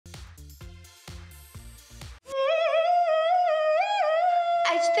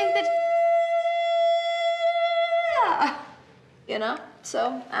think that, yeah, you know?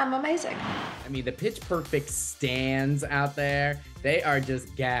 So I'm amazing. I mean, the Pitch Perfect stans out there, they are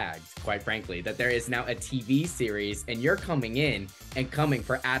just gagged, quite frankly, that there is now a TV series and you're coming in and coming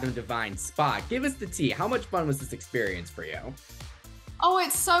for Adam Devine's spot. Give us the tea. How much fun was this experience for you? Oh,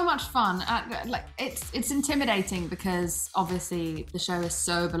 it's so much fun. Like it's intimidating because obviously the show is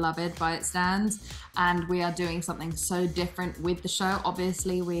so beloved by its fans, and we are doing something so different with the show.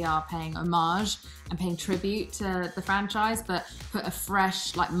 Obviously, we are paying homage and paying tribute to the franchise, but put a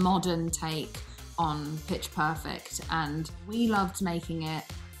fresh, like modern take on Pitch Perfect, and we loved making it.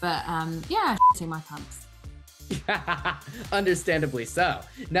 But yeah, shitting my pants. Understandably so.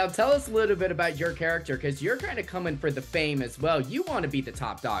 Now tell us a little bit about your character, because you're kind of coming for the fame as well. You want to be the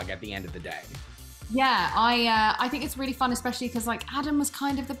top dog at the end of the day. Yeah, I think it's really fun, especially because like Adam was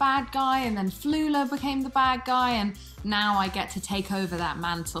kind of the bad guy, and then Flula became the bad guy, and now I get to take over that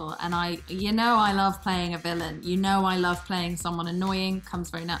mantle. And I love playing a villain. I love playing someone annoying. Comes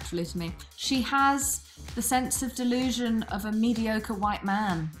very naturally to me. She has the sense of delusion of a mediocre white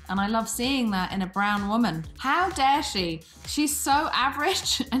man, and I love seeing that in a brown woman. How dare she? She's so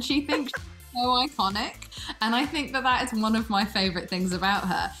average, and she thinks she's so iconic. And I think that is one of my favorite things about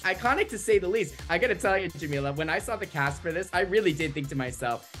her. Iconic to say the least. I gotta tell you, Jameela, when I saw the cast for this, I really did think to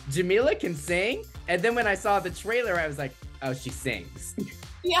myself, Jameela can sing? And then when I saw the trailer, I was like, oh, she sings.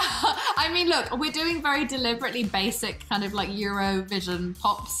 Yeah, I mean, look, we're doing very deliberately basic kind of like Eurovision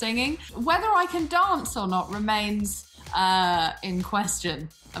pop singing. Whether I can dance or not remains in question.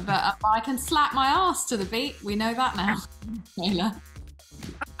 But I can slap my ass to the beat. We know that now, Taylor.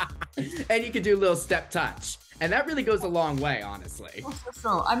 And you can do a little step touch. And that really goes a long way, honestly. Oh, for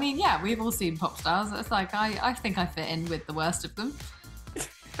sure. I mean, yeah, we've all seen pop stars. It's like, I think I fit in with the worst of them.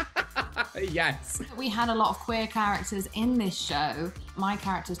 Yes. We had a lot of queer characters in this show. My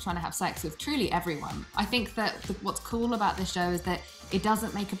character's trying to have sex with truly everyone. I think that what's cool about this show is that it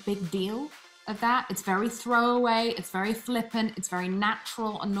doesn't make a big deal of that. It's very throwaway, it's very flippant, it's very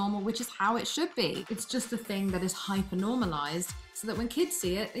natural and normal, which is how it should be. It's just a thing that is hyper normalized so that when kids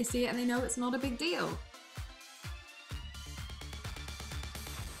see it, they see it and they know it's not a big deal.